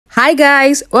Hi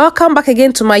guys, welcome back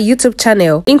again to my YouTube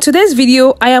channel. In today's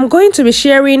video, I am going to be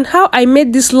sharing how I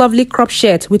made this lovely crop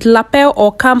shirt with lapel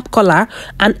or camp collar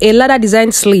and a leather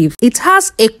design sleeve. It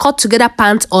has a cut together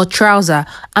pant or trouser,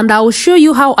 and I will show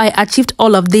you how I achieved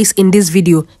all of this in this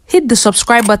video. Hit the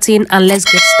subscribe button and let's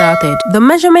get started. The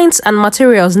measurements and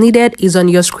materials needed is on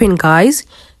your screen, guys.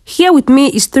 Here with me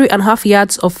is 3.5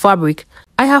 yards of fabric.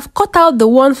 I have cut out the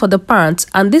one for the pants,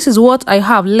 and this is what I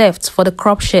have left for the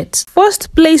crop shirt.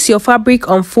 First, place your fabric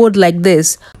on fold like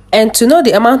this. And to know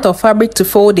the amount of fabric to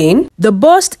fold in, the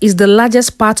bust is the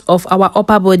largest part of our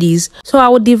upper bodies. So I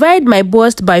will divide my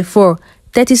bust by 4.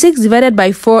 36 divided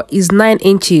by 4 is 9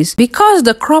 inches. Because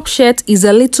the crop shirt is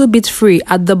a little bit free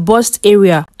at the bust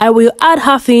area, I will add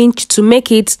 ½ inch to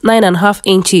make it 9.5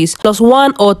 inches plus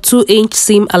 1 or 2 inch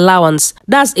seam allowance.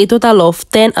 That's a total of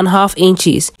 10.5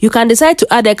 inches. You can decide to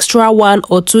add extra 1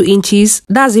 or 2 inches.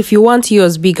 That's if you want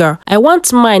yours bigger. I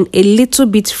want mine a little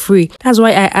bit free. That's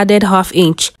why I added ½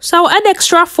 inch. So I'll add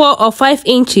extra 4 or 5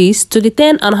 inches to the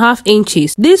 10.5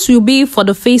 inches. This will be for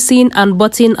the facing and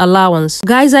button allowance.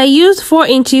 Guys, I used 4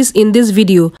 inches in this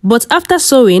video, but after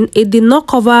sewing it did not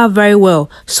cover very well,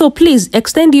 so please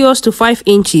extend yours to 5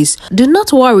 inches. Do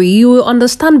not worry, you will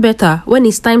understand better when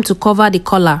it's time to cover the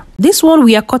collar. This one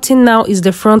we are cutting now is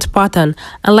the front pattern,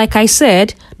 and like I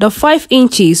said, the 5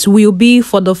 inches will be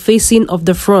for the facing of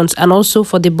the front and also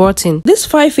for the button. This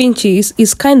 5 inches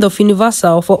is kind of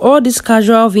universal for all this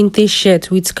casual vintage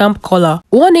shirt with camp collar.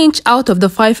 1 inch out of the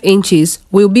 5 inches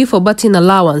will be for button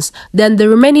allowance, then the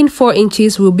remaining 4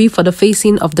 inches will be for the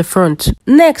facing of the front.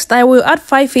 Next, I will add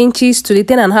 5 inches to the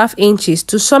 10.5 inches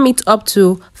to sum it up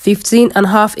to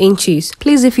 15.5 inches.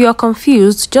 Please, if you are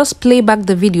confused, just play back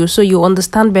the video so you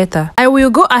understand better. I will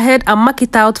go ahead and mark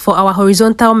it out for our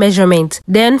horizontal measurement.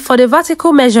 Then for the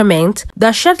vertical measurement,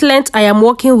 the shirt length I am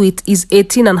working with is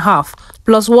 18.5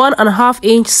 plus 1.5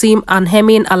 inch seam and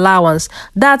hemming allowance.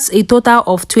 That's a total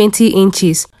of 20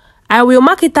 inches. I will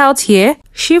mark it out here,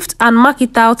 shift and mark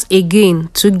it out again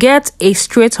to get a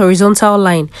straight horizontal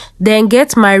line. Then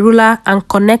get my ruler and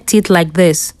connect it like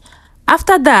this.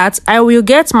 After that, I will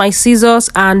get my scissors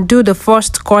and do the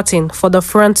first cutting for the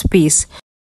front piece.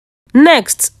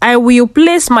 Next, I will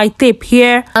place my tape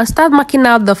here and start marking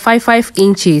out the 5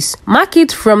 inches. Mark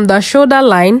it from the shoulder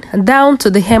line down to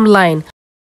the hem line.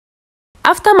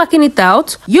 After marking it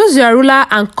out, use your ruler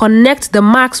and connect the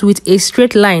marks with a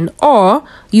straight line, or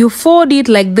you fold it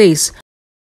like this.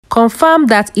 Confirm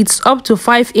that it's up to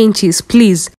 5 inches,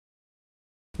 please.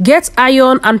 Get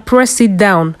iron and press it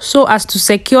down so as to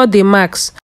secure the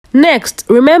marks. Next,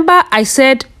 remember I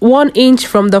said 1 inch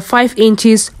from the 5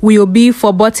 inches will be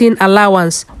for button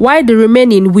allowance, while the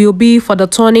remaining will be for the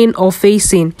turning or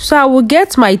facing. So I will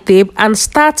get my tape and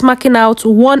start marking out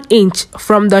 1 inch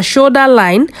from the shoulder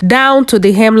line down to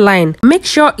the hem line. Make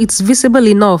sure it's visible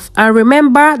enough, and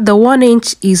remember the 1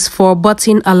 inch is for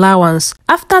button allowance.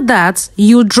 After that,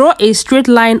 you draw a straight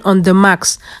line on the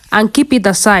marks and keep it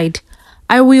aside.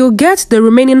 I will get the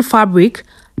remaining fabric,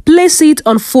 place it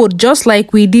on fold just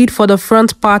like we did for the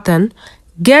front pattern,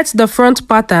 get the front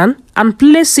pattern and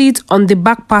place it on the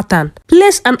back pattern.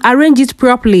 Place and arrange it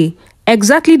properly,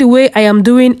 exactly the way I am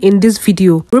doing in this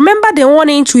video. Remember the 1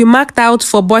 inch we marked out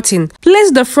for button.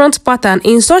 Place the front pattern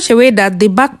in such a way that the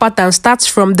back pattern starts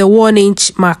from the 1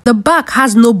 inch mark. The back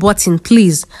has no button,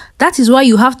 please. That is why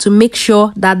you have to make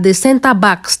sure that the center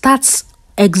back starts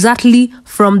exactly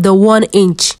from the 1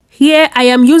 inch. Here, I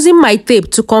am using my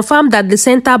tape to confirm that the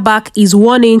center back is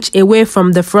 1 inch away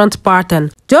from the front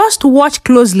pattern. Just watch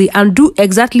closely and do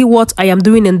exactly what I am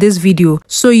doing in this video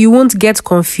so you won't get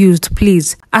confused,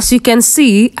 please. As you can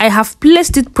see, I have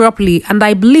placed it properly, and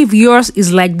I believe yours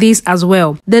is like this as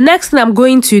well. The next thing I'm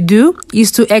going to do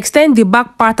is to extend the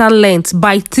back pattern length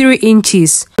by 3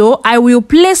 inches. So I will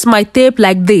place my tape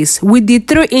like this with the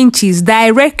 3 inches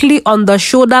directly on the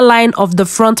shoulder line of the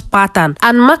front pattern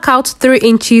and mark out 3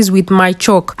 inches with my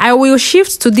chalk. I will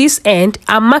shift to this end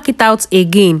and mark it out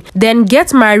again. Then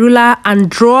get my ruler and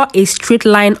draw a straight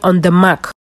line on the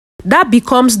mark. That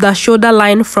becomes the shoulder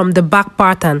line from the back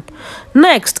pattern.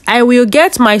 Next, I will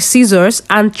get my scissors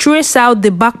and trace out the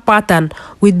back pattern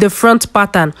with the front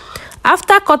pattern.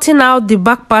 After cutting out the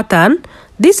back pattern,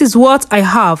 this is what I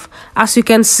have. As you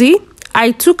can see,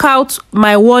 I took out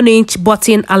my 1 inch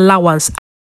button allowance,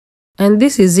 and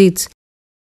this is it.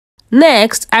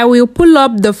 Next, I will pull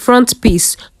up the front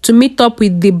piece to meet up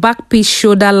with the back piece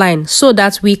shoulder line so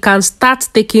that we can start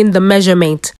taking the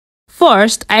measurement.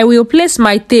 First, I will place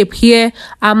my tape here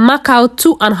and mark out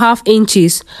 2.5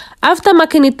 inches. After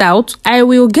marking it out, I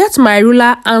will get my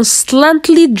ruler and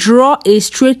slantly draw a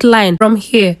straight line from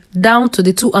here down to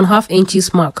the 2.5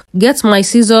 inches mark. Get my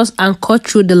scissors and cut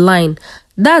through the line.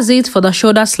 That's it for the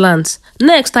shoulder slants.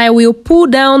 Next, I will pull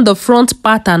down the front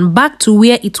pattern back to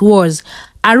where it was.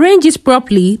 Arrange it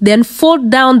properly, then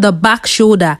fold down the back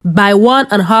shoulder by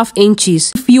 1.5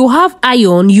 inches. If you have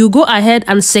iron, you go ahead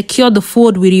and secure the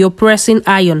fold with your pressing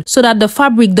iron so that the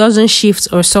fabric doesn't shift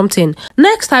or something.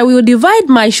 Next, I will divide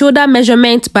my shoulder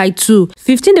measurement by 2.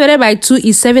 15 divided by 2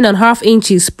 is 7.5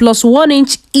 inches plus 1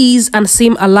 inch ease and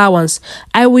seam allowance.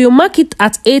 I will mark it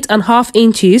at 8.5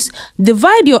 inches.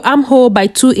 Divide your armhole by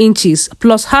 2 inches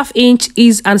plus ½ inch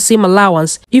ease and seam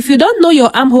allowance. If you don't know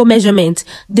your armhole measurement,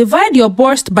 divide your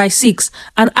bust by 6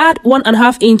 and add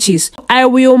 1.5 inches. I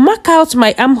will mark out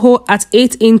my armhole at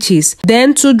 8 inches.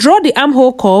 Then to draw the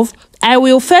armhole curve, I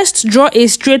will first draw a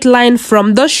straight line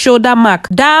from the shoulder mark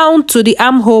down to the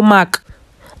armhole mark.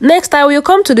 Next, I will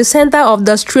come to the center of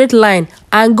the straight line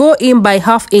and go in by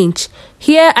 ½ inch.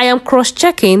 Here, I am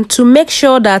cross-checking to make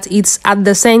sure that it's at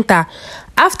the center.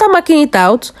 After marking it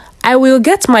out, I will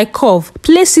get my curve,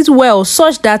 place it well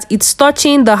such that it's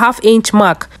touching the ½ inch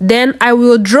mark. Then I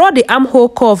will draw the armhole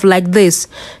curve like this.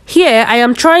 Here I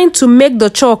am trying to make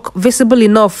the chalk visible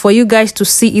enough for you guys to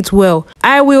see it well.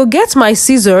 I will get my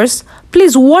scissors.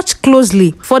 Please watch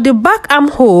closely. For the back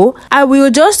armhole, I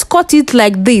will just cut it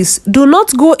like this. Do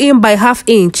not go in by ½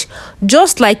 inch,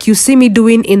 just like you see me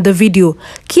doing in the video.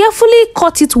 Carefully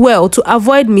cut it well to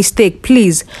avoid mistake,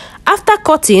 please. After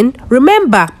cutting,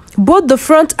 remember, both the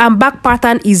front and back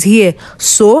pattern is here,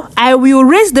 so I will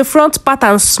raise the front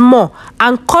pattern small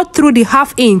and cut through the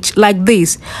 ½ inch like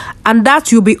this, and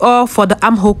that will be all for the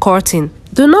armhole cutting.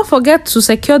 Do not forget to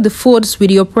secure the folds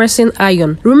with your pressing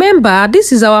iron. Remember,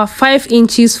 this is our 5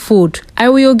 inches fold. I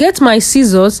will get my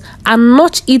scissors and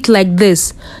notch it like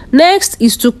this. Next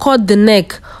is to cut the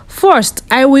neck. First,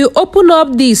 I will open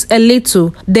up this a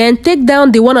little, then take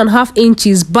down the 1.5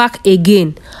 inches back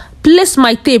again. Place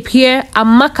my tape here and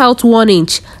mark out 1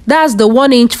 inch. That's the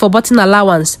 1 inch for button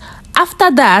allowance.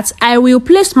 After that, I will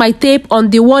place my tape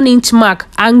on the 1 inch mark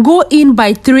and go in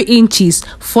by 3 inches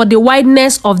for the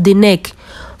wideness of the neck.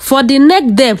 For the neck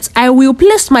depth, I will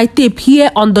place my tape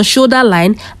here on the shoulder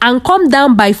line and come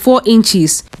down by 4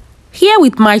 inches. Here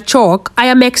with my chalk, I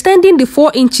am extending the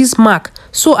 4 inches mark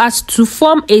so as to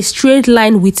form a straight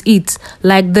line with it,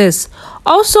 like this.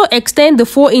 Also extend the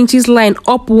 4 inches line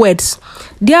upwards,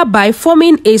 thereby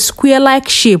forming a square-like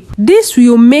shape. This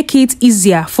will make it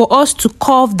easier for us to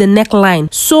curve the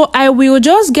neckline. So I will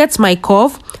just get my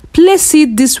curve, place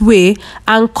it this way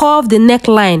and curve the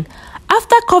neckline.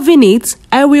 After curving it,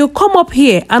 I will come up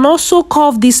here and also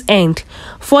curve this end.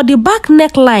 For the back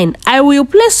neckline, I will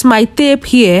place my tape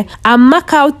here and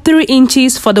mark out 3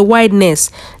 inches for the wideness.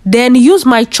 Then use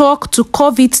my chalk to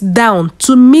curve it down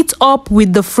to meet up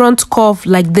with the front curve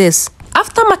like this.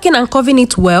 After marking and curving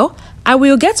it well, I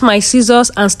will get my scissors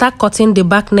and start cutting the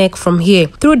back neck from here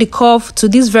through the curve to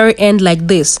this very end like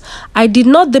this. I did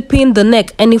not deepen the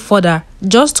neck any further,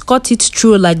 just cut it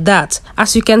through like that.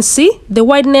 As you can see, the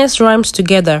wideness rhymes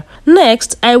together.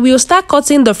 Next, I will start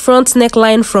cutting the front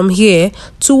neckline from here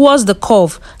towards the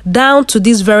curve down to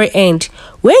this very end.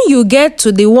 When you get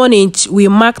to the 1 inch we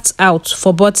marked out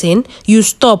for button, you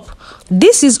stop.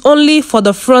 This is only for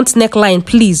the front neckline,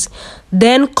 please.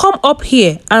 Then come up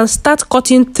here and start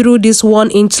cutting through this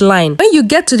 1 inch line. When you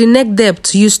get to the neck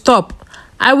depth, you stop.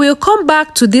 I will come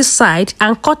back to this side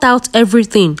and cut out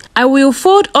everything. I will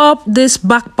fold up this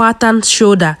back pattern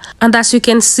shoulder, and as you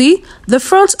can see, the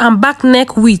front and back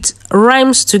neck width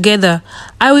rhymes together.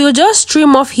 I will just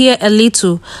trim off here a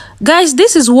little. Guys,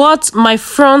 this is what my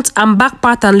front and back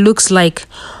pattern looks like.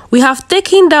 We have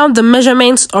taken down the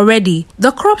measurements already.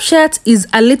 The crop shirt is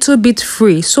a little bit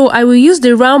free, so I will use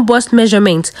the round bust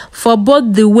measurement for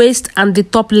both the waist and the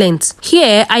top length.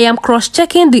 Here, I am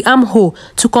cross-checking the armhole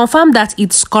to confirm that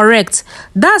it's correct.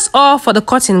 That's all for the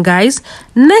cutting, guys.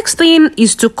 Next thing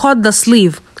is to cut the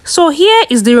sleeve. So here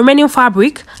is the remaining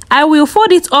fabric. I will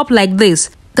fold it up like this.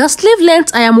 The sleeve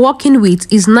length I am working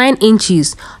with is 9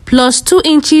 inches plus 2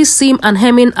 inches seam and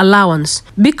hemming allowance.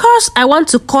 Because I want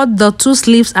to cut the 2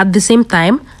 sleeves at the same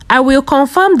time, I will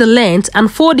confirm the length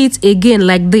and fold it again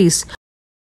like this.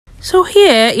 So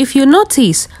here, if you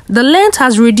notice, the length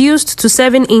has reduced to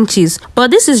 7 inches, but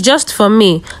this is just for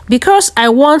me because I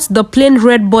want the plain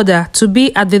red border to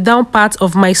be at the down part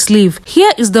of my sleeve.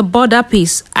 Here is the border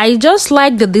piece. I just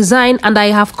like the design and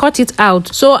I have cut it out,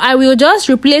 so I will just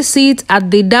replace it at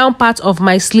the down part of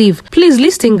my sleeve. Please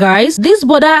listen, guys, this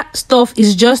border stuff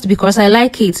is just because I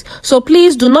like it, so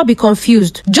please do not be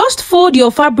confused. Just fold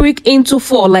your fabric into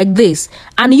 4 like this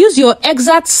and use your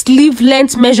exact sleeve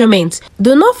length measurement.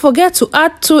 Do not forget to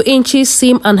add 2 inches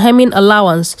seam and hemming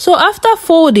allowance. So after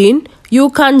folding,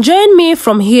 you can join me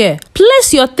from here.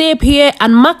 Place your tape here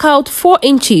and mark out 4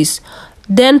 inches.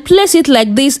 Then place it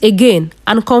like this again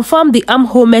and confirm the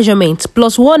armhole measurement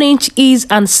plus 1 inch ease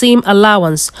and seam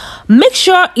allowance. Make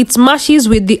sure it matches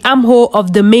with the armhole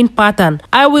of the main pattern.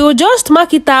 I will just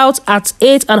mark it out at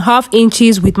 8.5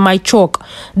 inches with my chalk.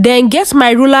 Then get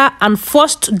my ruler and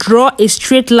first draw a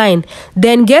straight line.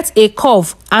 Then get a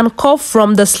curve and curve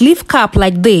from the sleeve cap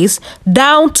like this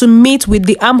down to meet with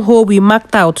the armhole we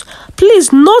marked out.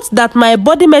 Please note that my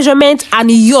body measurement and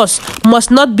yours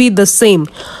must not be the same.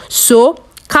 So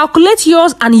calculate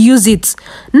yours and use it.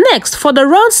 Next, for the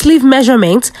round sleeve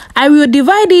measurement, I will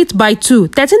divide it by 2.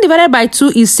 13 divided by 2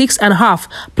 is 6.5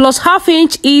 plus ½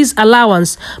 inch is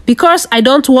allowance because I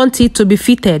don't want it to be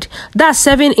fitted. That's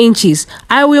 7 inches.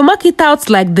 I will mark it out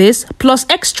like this plus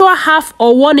extra half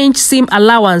or 1 inch seam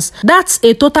allowance. That's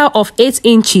a total of 8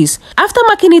 inches. After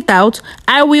marking it out,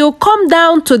 I will come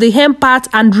down to the hem part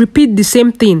and repeat the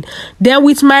same thing. Then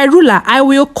with my ruler, I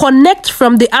will connect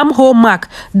from the armhole mark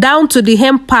down to the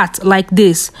hem part like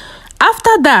this.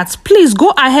 After that, please go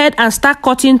ahead and start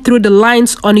cutting through the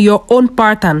lines on your own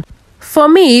pattern. For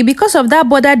me, because of that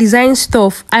border design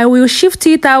stuff, I will shift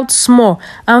it out small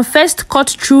and first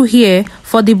cut through here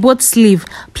for the both sleeve.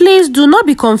 Please do not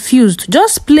be confused.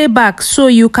 Just play back so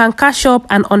you can catch up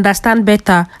and understand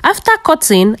better. After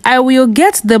cutting, I will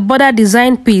get the border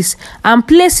design piece and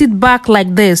place it back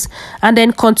like this and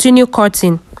then continue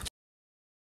cutting.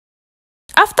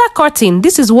 After cutting,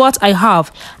 this is what I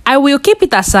have. I will keep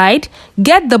it aside,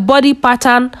 get the body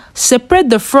pattern, separate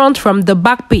the front from the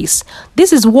back piece.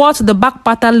 This is what the back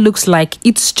pattern looks like.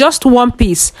 It's just one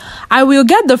piece. I will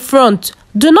get the front.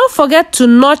 Do not forget to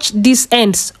notch these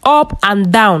ends up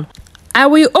and down. I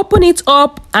will open it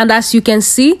up and as you can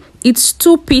see, it's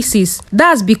 2 pieces.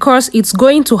 That's because it's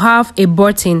going to have a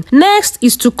button. Next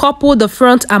is to couple the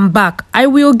front and back. I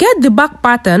will get the back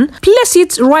pattern, place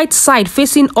it right side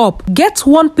facing up. Get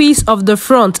one piece of the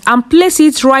front and place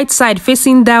it right side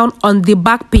facing down on the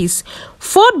back piece.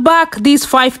 Fold back this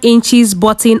 5 inches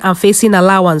button and facing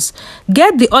allowance.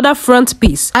 Get the other front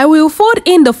piece. I will fold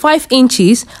in the 5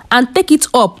 inches and take it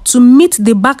up to meet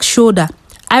the back shoulder.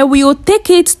 I will take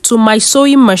it to my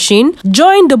sewing machine,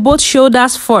 join the both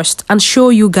shoulders first and show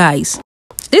you guys.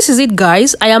 This is it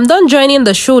guys, I am done joining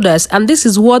the shoulders and this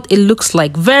is what it looks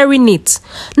like, very neat.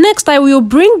 Next I will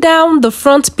bring down the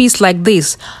front piece like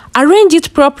this. Arrange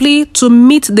it properly to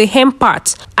meet the hem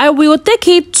part. I will take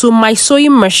it to my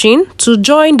sewing machine to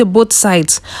join the both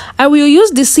sides. I will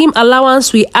use the seam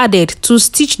allowance we added to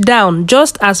stitch down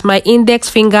just as my index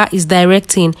finger is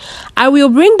directing. I will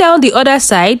bring down the other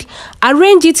side,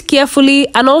 arrange it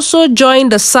carefully and also join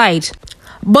the side.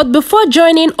 But before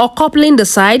joining or coupling the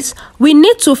sides, we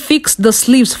need to fix the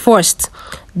sleeves first.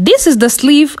 This is the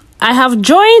sleeve. I have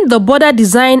joined the border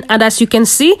design and as you can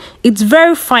see, it's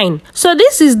very fine. So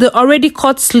this is the already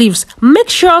cut sleeves. Make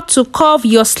sure to curve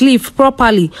your sleeve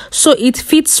properly so it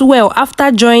fits well after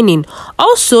joining.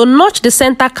 Also, notch the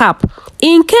center cap.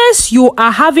 In case you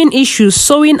are having issues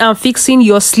sewing and fixing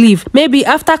your sleeve, maybe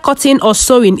after cutting or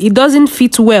sewing, it doesn't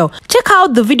fit well, check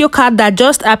out the video card that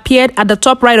just appeared at the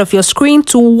top right of your screen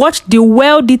to watch the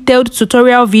well-detailed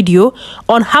tutorial video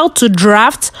on how to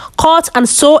draft, cut and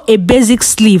sew a basic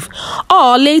sleeve.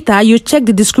 Or later, you check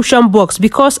the description box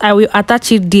because I will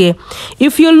attach it there.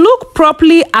 If you look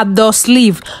properly at the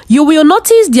sleeve, you will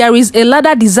notice there is a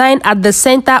ladder design at the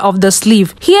center of the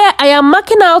sleeve. Here, I am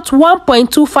marking out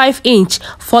 1.25 inch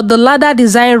for the ladder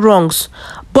design rungs.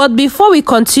 But before we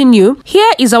continue, here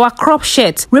is our crop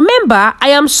shirt. Remember,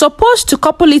 I am supposed to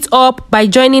couple it up by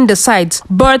joining the sides.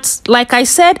 But like I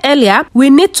said earlier, we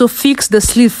need to fix the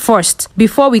sleeve first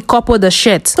before we couple the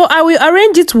shirt. So I will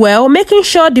arrange it well, making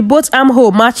sure the both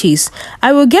armhole matches.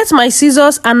 I will get my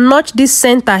scissors and notch this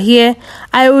center here.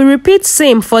 I will repeat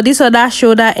same for this other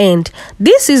shoulder end.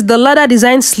 This is the ladder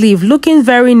design sleeve, looking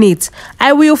very neat.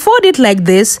 I will fold it like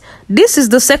this. This is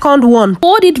the second one.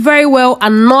 Fold it very well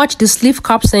and notch the sleeve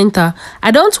cap center.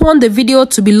 I don't want the video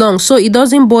to be long so it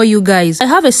doesn't bore you guys. I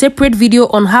have a separate video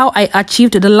on how I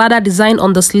achieved the ladder design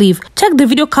on the sleeve. Check the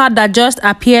video card that just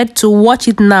appeared to watch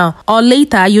it now, or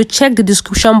later you check the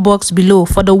description box below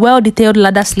for the well-detailed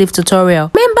ladder sleeve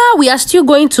tutorial. Remember, we are still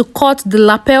going to cut the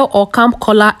lapel or camp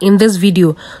collar in this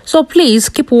video, so please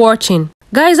keep watching.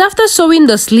 Guys, after sewing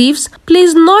the sleeves,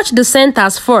 please notch the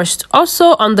centers first,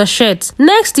 also on the shirt.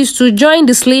 Next is to join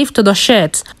the sleeve to the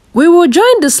shirt. We will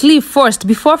join the sleeve first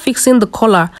before fixing the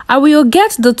collar. I will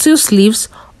get the two sleeves,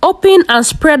 Open and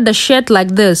spread the shirt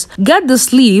like this. Get the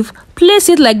sleeve, place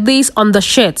it like this on the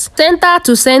shirt, center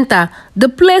to center, the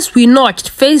place we notched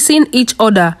facing each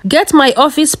other. Get my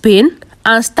office pin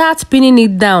and start pinning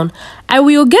it down. I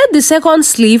will get the second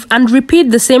sleeve and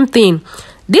repeat the same thing.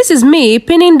 This is me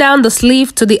pinning down the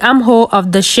sleeve to the armhole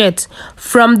of the shirt,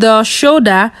 from the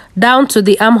shoulder down to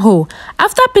the armhole.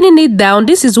 After pinning it down,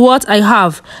 this is what I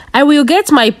have. I will get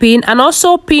my pin and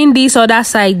also pin this other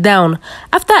side down.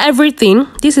 After everything,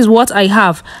 this is what I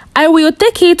have. I will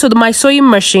take it to my sewing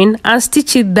machine and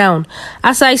stitch it down.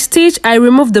 As I stitch, I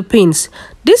remove the pins.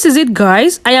 This is it,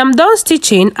 guys. I am done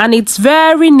stitching and it's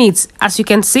very neat. As you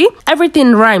can see,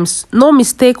 everything rhymes, no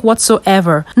mistake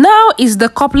whatsoever. Now is the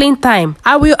coupling time.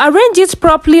 I will arrange it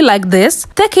properly like this,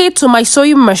 take it to my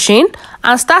sewing machine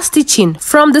and start stitching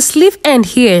from the sleeve end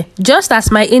here, just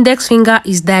as my index finger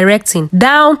is directing,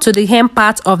 down to the hem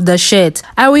part of the shirt.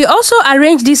 I will also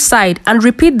arrange this side and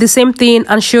repeat the same thing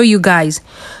and show you guys.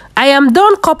 I am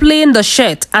done coupling the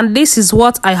shirt and this is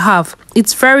what I have.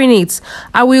 It's very neat.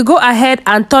 I will go ahead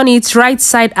and turn it right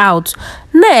side out.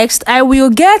 Next, I will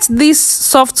get this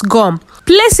soft gum.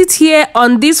 Place it here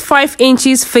on this 5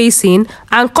 inches facing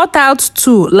and cut out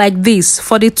 2 like this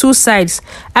for the 2 sides.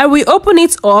 I will open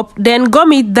it up, then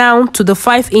gum it down to the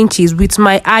 5 inches with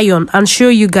my iron and show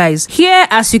you guys. Here,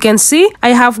 as you can see, I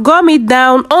have gum it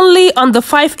down only on the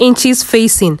 5 inches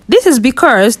facing. This is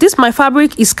because my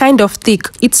fabric is kind of thick.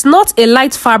 It's not a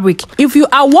light fabric. If you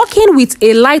are working with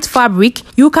a light fabric,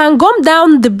 you can gum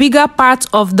down the bigger part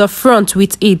of the front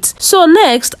with it. So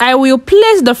next, I will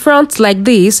place the front like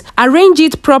this, arrange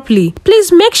it properly.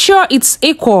 Please make sure it's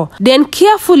equal, then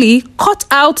carefully cut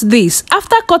out this.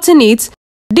 After cutting it,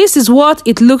 this is what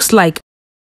it looks like.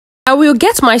 I will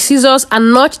get my scissors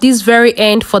and notch this very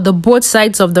end for the both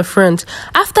sides of the front.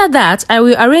 After that, I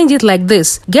will arrange it like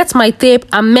this. Get my tape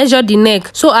and measure the neck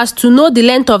so as to know the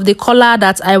length of the collar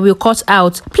that I will cut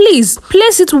out. Please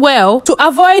place it well to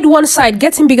avoid one side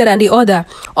getting bigger than the other.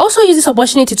 Also use this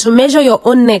opportunity to measure your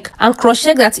own neck and cross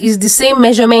check that is the same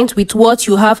measurement with what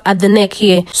you have at the neck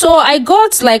here. So I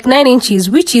got like 9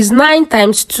 inches, which is 9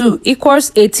 times 2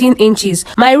 equals 18 inches.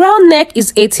 My round neck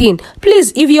is 18.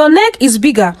 Please, if your neck is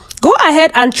bigger, go ahead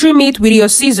and trim it with your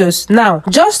scissors now,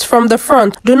 just from the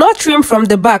front. Do not trim from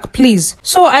the back, please.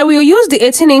 So I will use the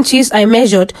 18 inches I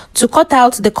measured to cut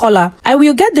out the collar. I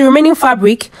will get the remaining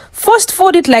fabric, first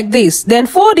fold it like this, then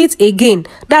fold it again,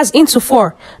 that's into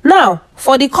 4. Now,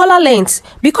 for the collar length,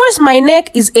 because my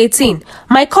neck is 18,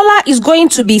 my collar is going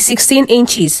to be 16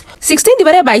 inches. 16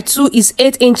 divided by 2 is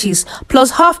 8 inches, plus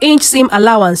half inch seam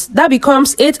allowance. That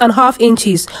becomes 8.5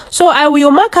 inches. So I will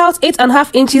mark out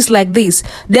 8.5 inches like this.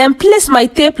 Then place my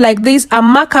tape like this and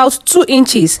mark out 2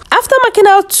 inches. After marking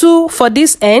out 2 for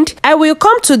this end, I will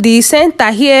come to the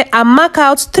center here and mark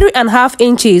out 3.5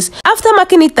 inches. After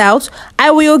marking it out,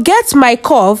 I will get my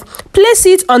curve, place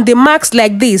it on the marks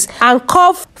like this, and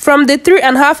curve from the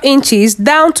 3.5 inches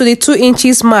down to the 2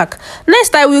 inches mark.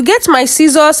 Next, I will get my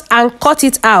scissors and cut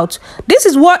it out. This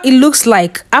is what it looks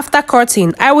like after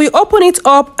cutting. I will open it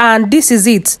up and this is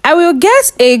it. I will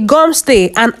get a gum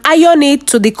stay and iron it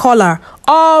to the collar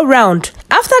all round.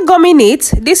 After gumming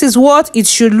it, this is what it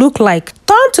should look like.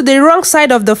 Turn to the wrong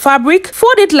side of the fabric,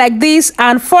 fold it like this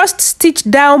and first stitch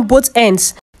down both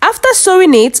ends. After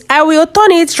sewing it, I will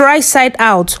turn it right side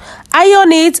out,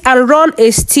 iron it and run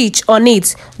a stitch on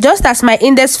it, just as my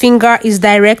index finger is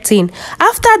directing.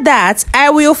 After that, I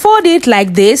will fold it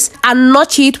like this and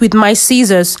notch it with my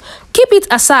scissors. Keep it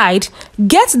aside,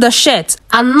 get the shirt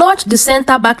and notch the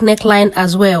center back neckline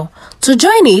as well. To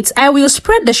join it, I will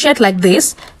spread the shirt like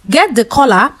this, get the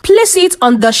collar, place it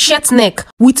on the shirt neck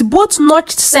with both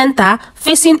notched center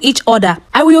facing each other.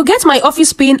 I will get my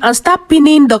office pin and start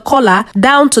pinning the collar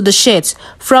down to the shirt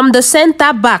from the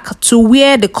center back to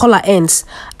where the collar ends.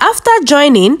 After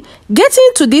joining, getting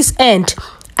to this end,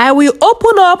 I will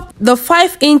open up the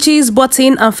 5 inches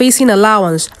button and facing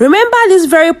allowance. Remember this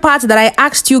very part that I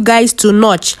asked you guys to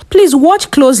notch. Please watch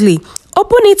closely.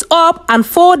 Open it up and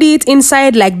fold it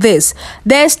inside like this.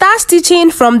 Then start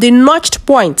stitching from the notched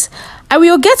point. I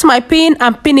will get my pin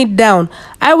and pin it down.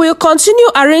 I will continue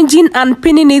arranging and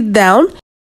pinning it down.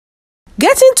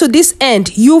 Getting to this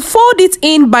end, you fold it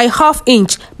in by ½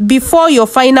 inch before your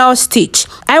final stitch.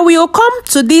 I will come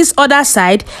to this other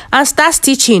side and start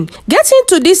stitching. Getting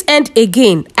to this end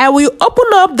again, I will open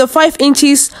up the 5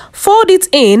 inches, fold it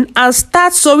in and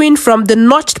start sewing from the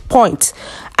notched point.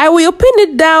 I will pin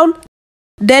it down.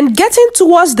 Then getting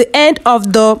towards the end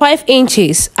of the 5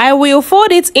 inches, I will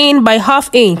fold it in by ½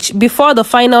 inch before the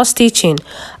final stitching.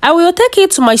 I will take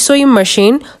it to my sewing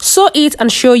machine, sew it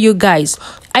and show you guys.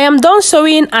 I am done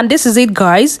sewing and this is it,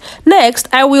 guys. Next,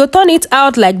 I will turn it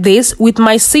out like this with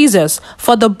my scissors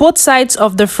for the both sides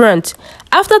of the front.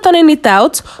 After turning it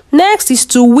out, next is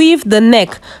to weave the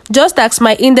neck, just as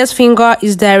my index finger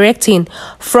is directing,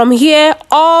 from here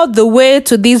all the way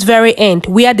to this very end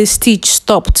where the stitch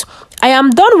stopped. I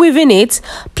am done weaving it.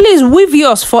 Please weave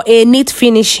yours for a neat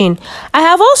finishing. I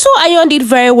have also ironed it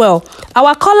very well.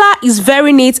 Our collar is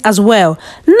very neat as well.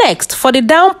 Next, for the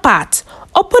down part,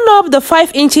 open up the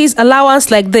 5 inches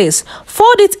allowance like this,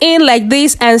 fold it in like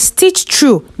this and stitch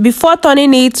through before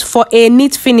turning it for a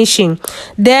neat finishing.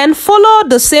 Then follow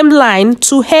the same line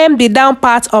to hem the down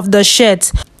part of the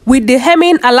shirt with the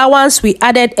hemming allowance we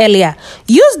added earlier.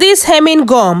 Use this hemming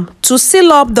gum to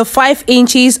seal up the 5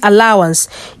 inches allowance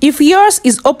if yours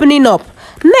is opening up.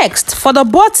 Next, for the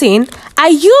button, I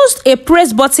used a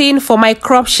press button for my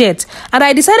crop shirt and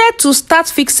I decided to start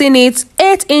fixing it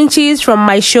 8 inches from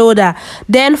my shoulder.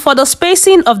 Then for the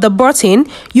spacing of the button,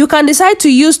 you can decide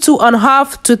to use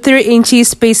 2.5 to 3 inches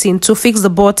spacing to fix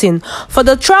the button. For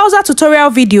the trouser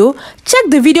tutorial video, check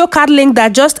the video card link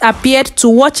that just appeared to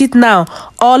watch it now,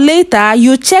 or later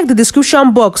you check the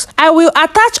description box. I will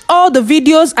attach all the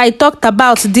videos I talked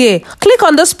about there. Click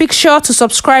on this picture to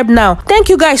subscribe now. Thank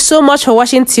you guys so much for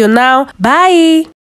watching till now. Bye.